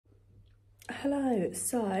Hello,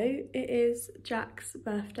 so it is Jack's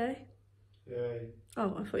birthday. Yay.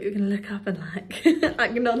 Oh, I thought you were going to look up and like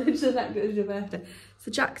acknowledge the fact that it was your birthday.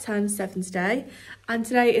 So Jack turned 7 today, and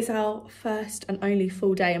today is our first and only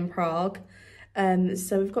full day in Prague.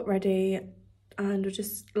 So we've got ready and we're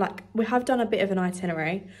just like, we have done a bit of an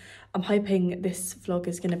itinerary. I'm hoping this vlog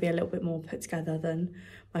is going to be a little bit more put together than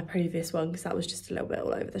my previous one, because that was just a little bit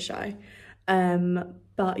all over the show.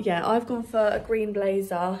 But yeah, I've gone for a green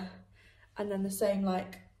blazer and then the same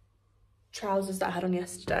like trousers that I had on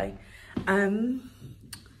yesterday. And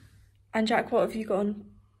Jack, what have you got on?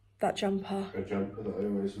 That jumper? A jumper that I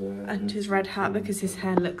always wear. And his red hat because his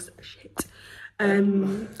hair looks shit. I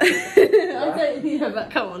don't know,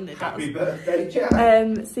 but come on, it does. Happy birthday,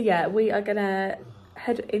 Jack! So yeah, we are gonna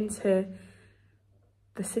head into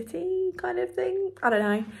the city kind of thing, I don't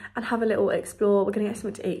know, and have a little explore. We're gonna get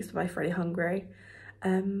something to eat because we're both really hungry.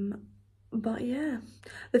 But yeah,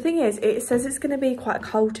 the thing is, it says it's gonna be quite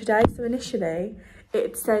cold today. So initially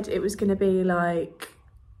it said it was gonna be like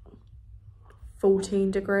 14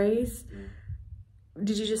 degrees.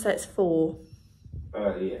 Did you just say it's 4?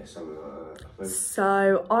 Yeah, something like that.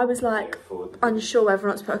 So I was like unsure whether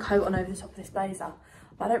or not to put a coat on over the top of this blazer,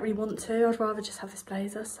 but I don't really want to. I'd rather just have this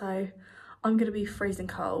blazer, so I'm gonna be freezing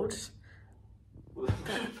cold. Put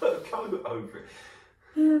a coat over it.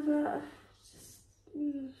 Yeah, but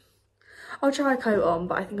I'll try a coat on,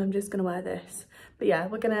 but I think I'm just gonna wear this. But yeah,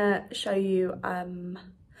 we're gonna show you, I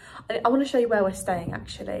want to show you where we're staying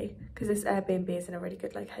actually, because this Airbnb is in a really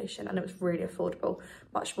good location and it was really affordable,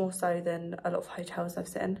 much more so than a lot of hotels I've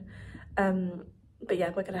seen. But yeah,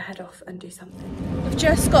 we're gonna head off and do something. We've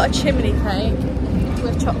just got a chimney cake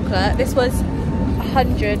with chocolate. This was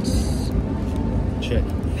 100 Czech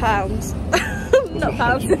pounds. Not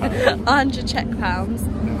pounds, 100 Czech pounds.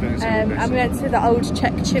 And we went to the old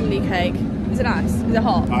Czech chimney cake. Is it nice? Is it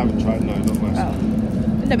hot? I haven't tried, no, not myself.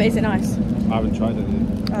 Oh. No, but is it nice? I haven't tried it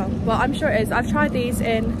yet. Oh, well, I'm sure it is. I've tried these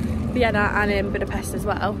in Vienna and in Budapest as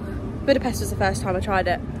well. Budapest was the first time I tried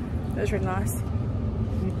it. It was really nice.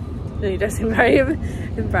 He does seem very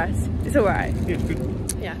impressed. It's all right. Yeah, it's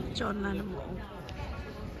good. Yeah, John Lennon Wall.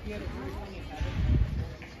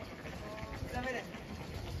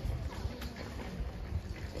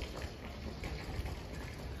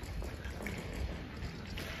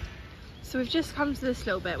 So we've just come to this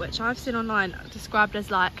little bit, which I've seen online described as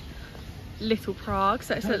like Little Prague.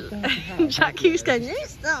 So it's a Jack keeps going,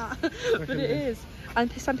 yes, but it is. And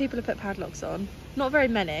some people have put padlocks on. Not very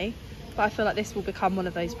many, but I feel like this will become one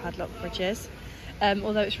of those padlock bridges.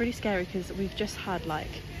 Although it's really scary because we've just had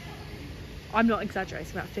like, I'm not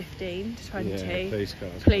exaggerating, about 15 to 20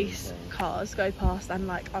 police cars go past, and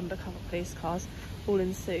like undercover police cars all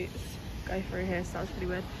in suits go through here, so that was pretty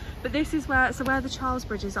weird. But this is where, so where the Charles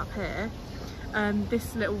Bridge is up here,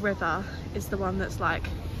 this little river is the one that's like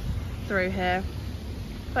through here.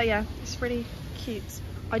 But yeah, it's really cute.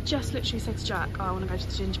 I just literally said to Jack, oh, I want to go to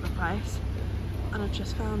the gingerbread place, and I've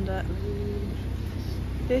just found it.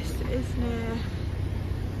 This is near,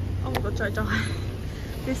 oh my god, don't die.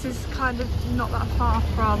 This is kind of not that far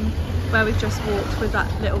from where we've just walked with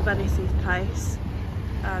that little Venice place.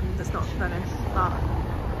 That's not Venice, but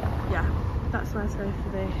yeah, that's where to go for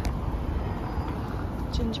the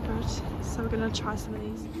gingerbread. So we're gonna try some of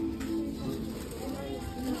these.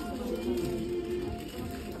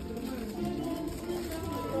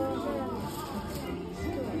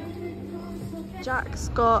 Jack's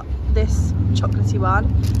got this chocolatey one,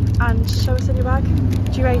 and show us in your bag.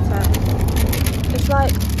 Do you rate it? It's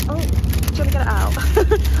like, oh, do you want to get it out?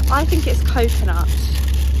 I think it's coconut,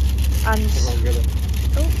 and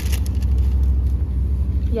oh,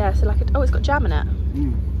 yeah, so like oh, it's got jam in it.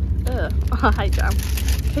 Ugh, I hate jam.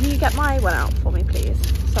 Can you get my one out for me, please,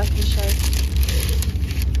 so I can show?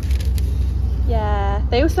 Yeah,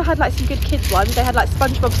 they also had like some good kids ones. They had like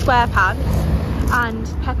SpongeBob SquarePants and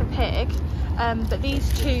Peppa Pig. But these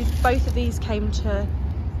two, both of these came to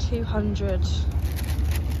 200,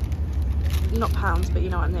 not pounds, but you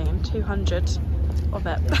know what I mean, 200 of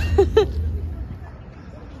it.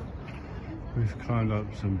 We've climbed up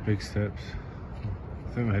some big steps.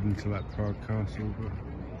 I think we're heading to that Prague castle, but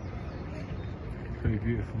pretty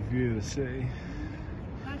beautiful view of the city.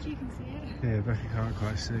 Glad you can see it. Yeah, Becky can't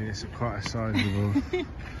quite see. It's quite a sizable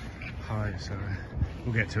height, so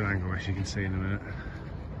we'll get to an angle where she can see in a minute.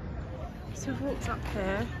 So we've walked up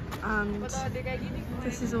here, and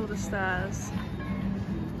this is all the stairs.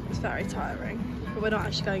 It's very tiring, but we're not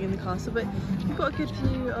actually going in the castle, but we've got a good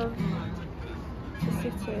view of the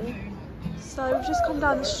city. So we've just come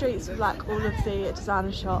down the streets with like all of the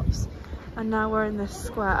designer shops, and now we're in this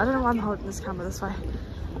square. I don't know why I'm holding this camera this way.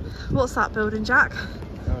 What's that building, Jack?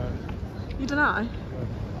 You don't know?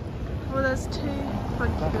 Well, there's 2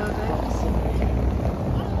 funky buildings.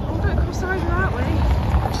 Oh, don't cross the road without me.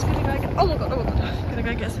 I'm just gonna go get, oh my god, I'm gonna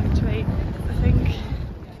go get something to eat, I think.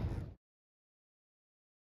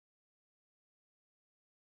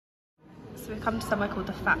 So we've come to somewhere called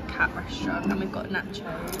the Fat Cat restaurant, and we've got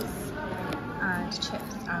nachos and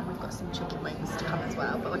chips, and we've got some chicken wings to come as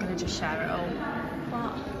well, but we're gonna just share it all.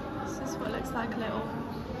 But this is what it looks like, a little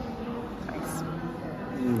place.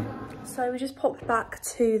 So we just popped back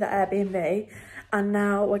to the Airbnb, and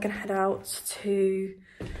now we're gonna head out to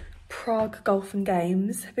Prague Golf and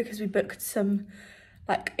Games because we booked some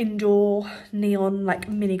like indoor neon like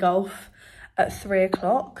mini golf at 3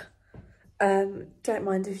 o'clock. Don't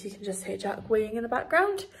mind if you can just hear Jack weeing in the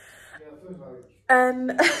background.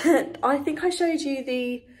 I think I showed you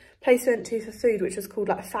the place we went to for food, which was called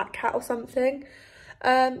like Fat Cat or something.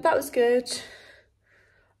 That was good.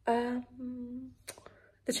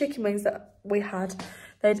 The chicken wings that we had,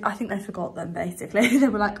 I think they forgot them basically. They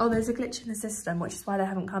were like, oh, there's a glitch in the system, which is why they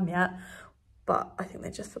haven't come yet. But I think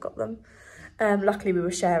they just forgot them. Luckily we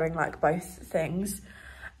were sharing like both things.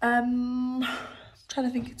 I'm trying to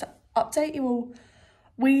think to update you all.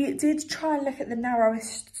 We did try and look at the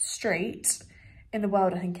narrowest street in the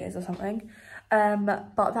world, I think it is, or something.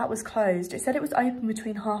 But that was closed. It said it was open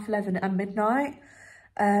between 11:30 and midnight.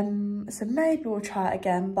 So maybe we'll try it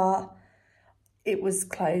again, but it was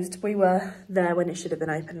closed. We were there when it should have been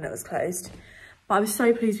open and it was closed. But I was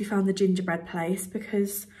so pleased we found the gingerbread place,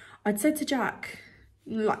 because I'd said to Jack,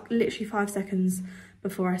 like literally 5 seconds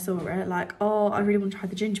before I saw it, like, oh, I really want to try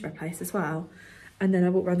the gingerbread place as well. And then I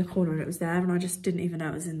walked around the corner and it was there, and I just didn't even know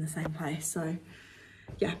it was in the same place. So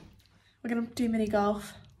yeah, we're gonna do mini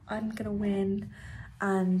golf. I'm gonna win,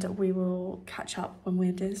 and we will catch up when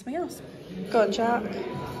we're doing something else. Go on, Jack.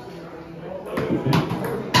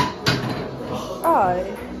 Oh,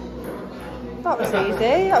 that was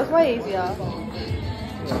easy. That was way easier.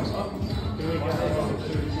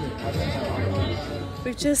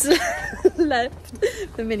 We've just left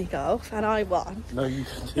the mini golf and I won. No, you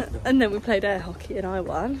did not. And then we played air hockey and I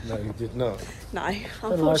won. No, you did not. No,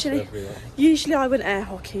 unfortunately. Usually I win air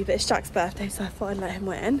hockey, but it's Jack's birthday, so I thought I'd let him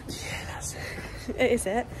win. Yeah, that's it. It is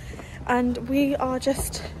it. And we are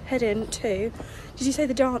just heading to, did you say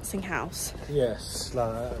the dancing house? Yes,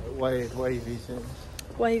 like wavy thing.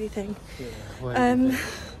 Wavy thing. Yeah, wavy thing.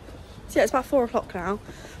 So yeah, it's about 4 o'clock now.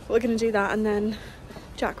 But we're going to do that, and then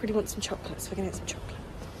Jack really wants some chocolate, so we're going to get some chocolate.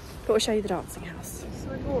 But we'll show you the dancing house. So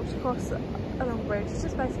we've walked across a long bridge. It's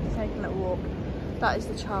just basically taking a little walk. That is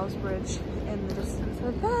the Charles Bridge in the distance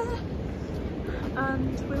over there.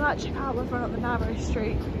 And we might check out whether or not the narrow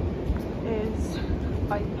street is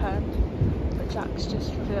open. But Jack's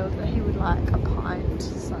just revealed that he would like a pint,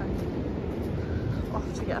 so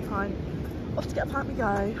off to get a pint. Off to get a pint we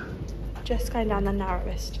go. Just going down the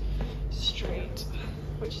narrowest street,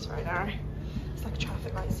 which is very narrow. It's like a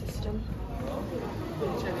traffic light system.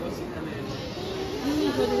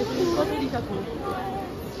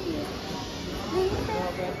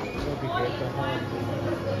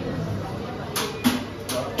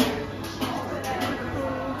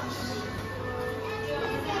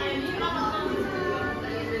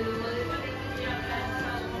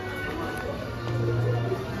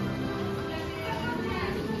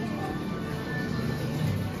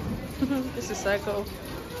 This is so cool.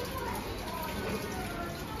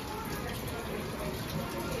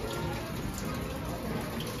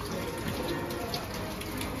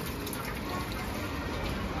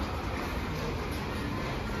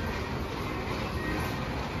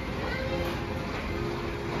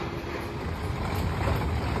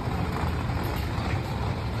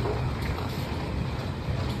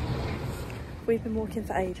 We've been walking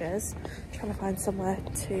for ages, trying to find somewhere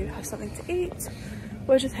to have something to eat.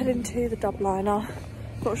 We're just heading to the Dubliner.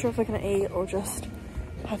 Not sure if we're gonna eat or just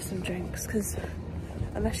have some drinks, because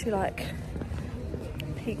unless you like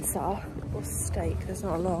pizza or steak, there's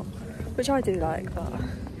not a lot, which I do like, but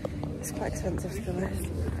it's quite expensive to be honest.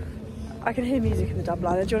 I can hear music in the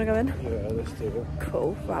Dubliner. Do you want to go in? Yeah, let's do it.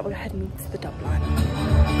 Cool. Right, we're heading to the Dubliner.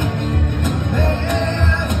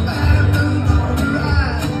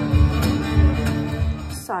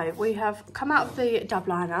 So we have come out of the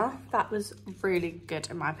Dubliner. That was really good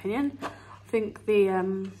in my opinion. I think the,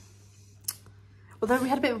 although we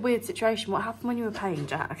had a bit of a weird situation. What happened when you were paying,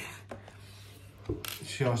 Jack?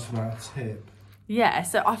 She asked about a tip. Yeah,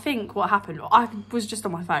 so I think what happened, I was just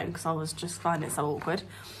on my phone because I was just finding it so awkward.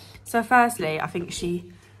 So firstly, I think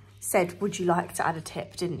she said, would you like to add a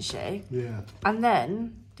tip, didn't she? Yeah. And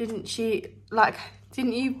then, didn't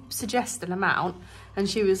you suggest an amount? And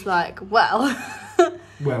she was like, well...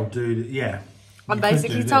 Well, dude, yeah. I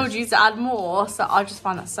basically told you to add more, so I just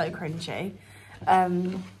find that so cringy.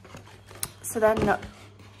 So then,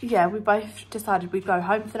 yeah, we both decided we'd go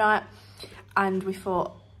home for the night, and we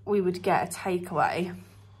thought we would get a takeaway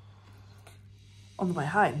on the way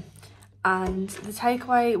home. And the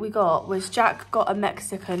takeaway we got was Jack got a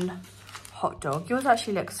Mexican hot dog. Yours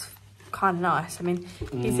actually looks kind of nice. I mean,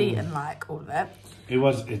 he's eaten like all of it.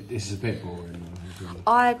 It's a bit boring.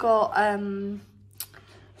 I got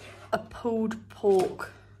a pulled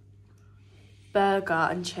pork burger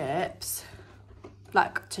and chips,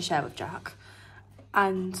 like to share with Jack.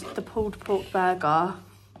 And the pulled pork burger,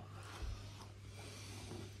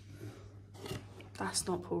 that's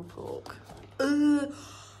not pulled pork. Ugh,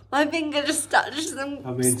 my finger just touched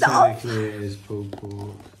some stuff. Technically it is pulled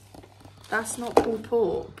pork. That's not pulled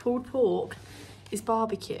pork. Pulled pork is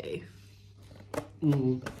barbecue.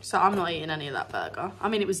 So I'm not eating any of that burger. I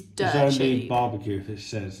mean, it was dirt cheap. It's only barbecue if it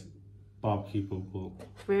says barbecue pulled pork.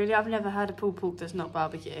 Really? I've never heard of pulled pork that's not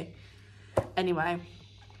barbecue. Anyway,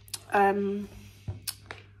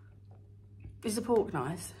 is the pork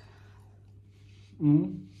nice?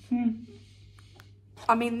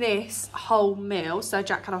 I mean, this whole meal, so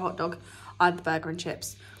Jack had a hot dog, I had the burger and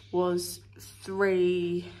chips, was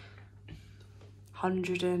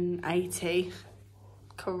 380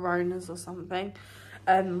 coronas or something.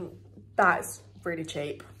 That's really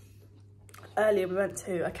cheap. Earlier we went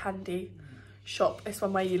to a candy shop. It's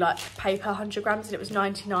one where you like pay per 100 grams, and it was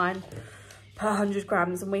 99 per 100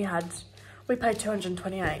 grams, and we paid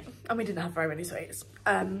 228, and we didn't have very many sweets.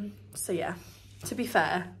 So yeah, to be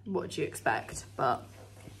fair, what did you expect? But,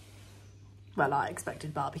 well, I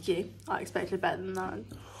expected barbecue. I expected better than that.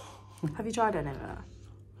 Have you tried any of it?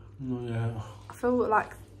 Not yet. I feel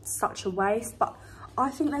like such a waste, but I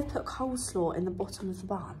think they put coleslaw in the bottom of the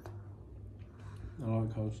bun. I like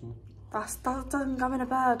coleslaw. That doesn't go in a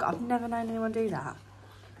burger. I've never known anyone do that.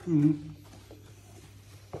 The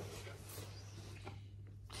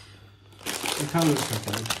colour's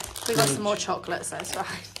okay. We got some more chocolate, so it's fine.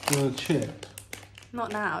 You want a chip?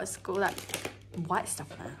 Not now. It's got all that white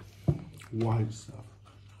stuff in it. White stuff.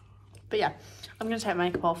 But yeah, I'm going to take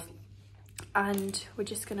makeup off, and we're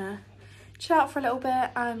just going to chill out for a little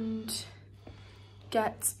bit and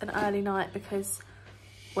get an early night because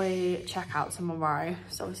we check out tomorrow.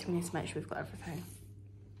 So obviously we need to make sure we've got everything.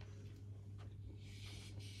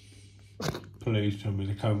 Please tell me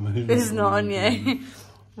the camera. It's not on you.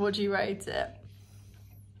 What do you rate it?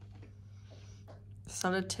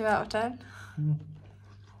 Solid 2 out of 10?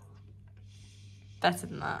 Better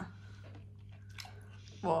than that.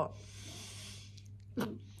 What?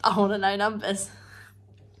 I want to know numbers.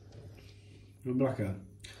 I'm like a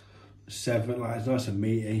 7, like it's nice and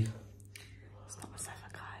meaty. It's not a 7,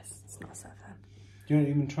 guys. It's not a 7. You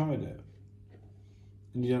haven't even tried it?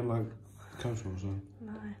 And you don't like coleslaw, so?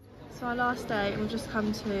 No. So our last day, we've just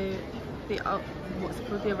come to the, what's it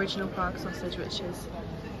called? The original Prague sausage, which is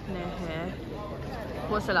near here.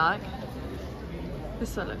 What's it like?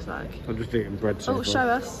 This is what it looks like. I'm just eating bread so far. Show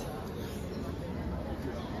us.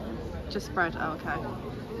 Just bread, oh okay.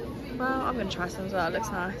 Well, I'm going to try some as well, it looks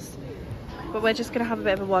nice. But we're just going to have a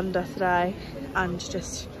bit of a wander today and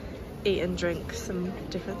just eat and drink some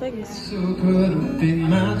different things. So could have been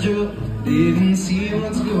my job, didn't see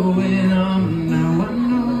what's going on, now I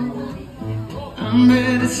know. I'm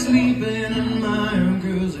better sleeping in my own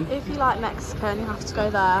girls. If you like Mexican, you have to go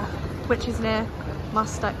there, which is near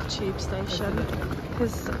Mustang Tube Station,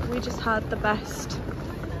 because we just had the best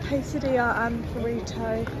quesadilla and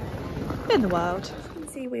burrito in the world. As you can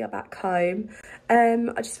see, we are back home. I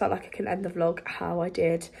just felt like I can end the vlog how I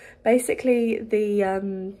did. Basically,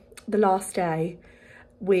 the last day,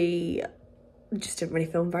 we just didn't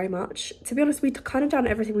really film very much. To be honest, we'd kind of done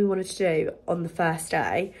everything we wanted to do on the first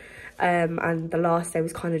day. And the last day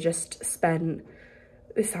was kind of just spent,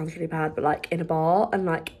 this sounds really bad, but like in a bar and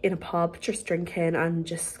like in a pub, just drinking and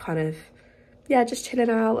just kind of, yeah, just chilling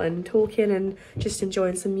out and talking and just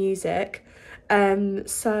enjoying some music.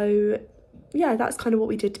 So yeah, that's kind of what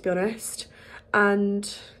we did, to be honest.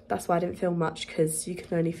 And that's why I didn't film much, because you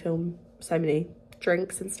can only film so many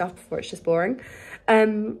drinks and stuff before it's just boring.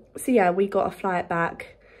 So yeah, we got a flight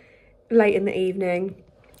back late in the evening.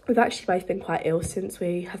 We've actually both been quite ill since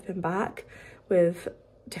we have been back with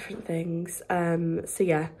different things. So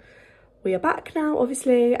yeah, we are back now,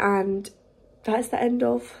 obviously, and that's the end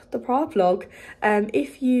of the Prague vlog.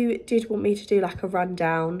 If you did want me to do like a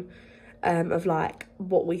rundown of like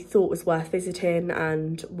what we thought was worth visiting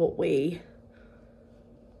and what we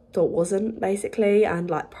thought wasn't, basically, and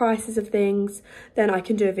like prices of things, then I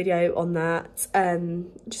can do a video on that.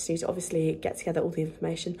 Just need to obviously get together all the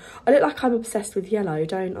information. I look like I'm obsessed with yellow,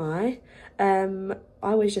 don't I? I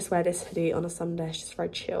always just wear this hoodie on a Sunday. It's just very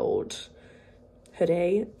chilled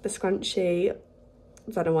hoodie. The scrunchie,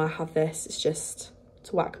 I don't know why I have this, it's just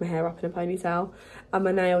to whack my hair up in a ponytail. And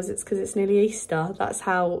my nails, it's because it's nearly Easter. That's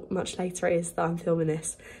how much later it is that I'm filming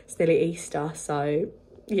this. It's nearly Easter, so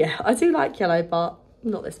yeah, I do like yellow, but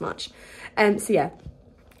not this much. So yeah,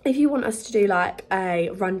 if you want us to do like a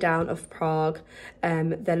rundown of Prague,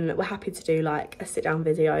 then we're happy to do like a sit down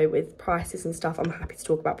video with prices and stuff. I'm happy to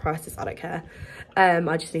talk about prices, I don't care.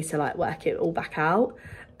 I just need to like work it all back out.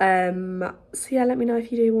 So yeah, let me know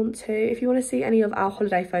if you do want to. If you want to see any of our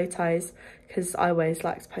holiday photos, because I always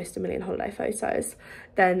like to post a million holiday photos,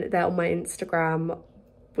 then they're on my Instagram,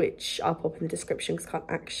 which I'll pop in the description because I can't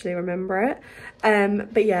actually remember it.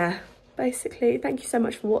 But yeah, basically, thank you so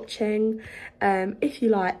much for watching. If you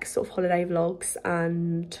like sort of holiday vlogs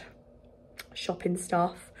and shopping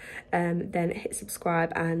stuff, then hit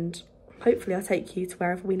subscribe, and hopefully I'll take you to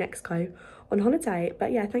wherever we next go on holiday.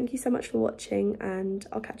 But yeah, thank you so much for watching, and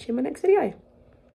I'll catch you in my next video.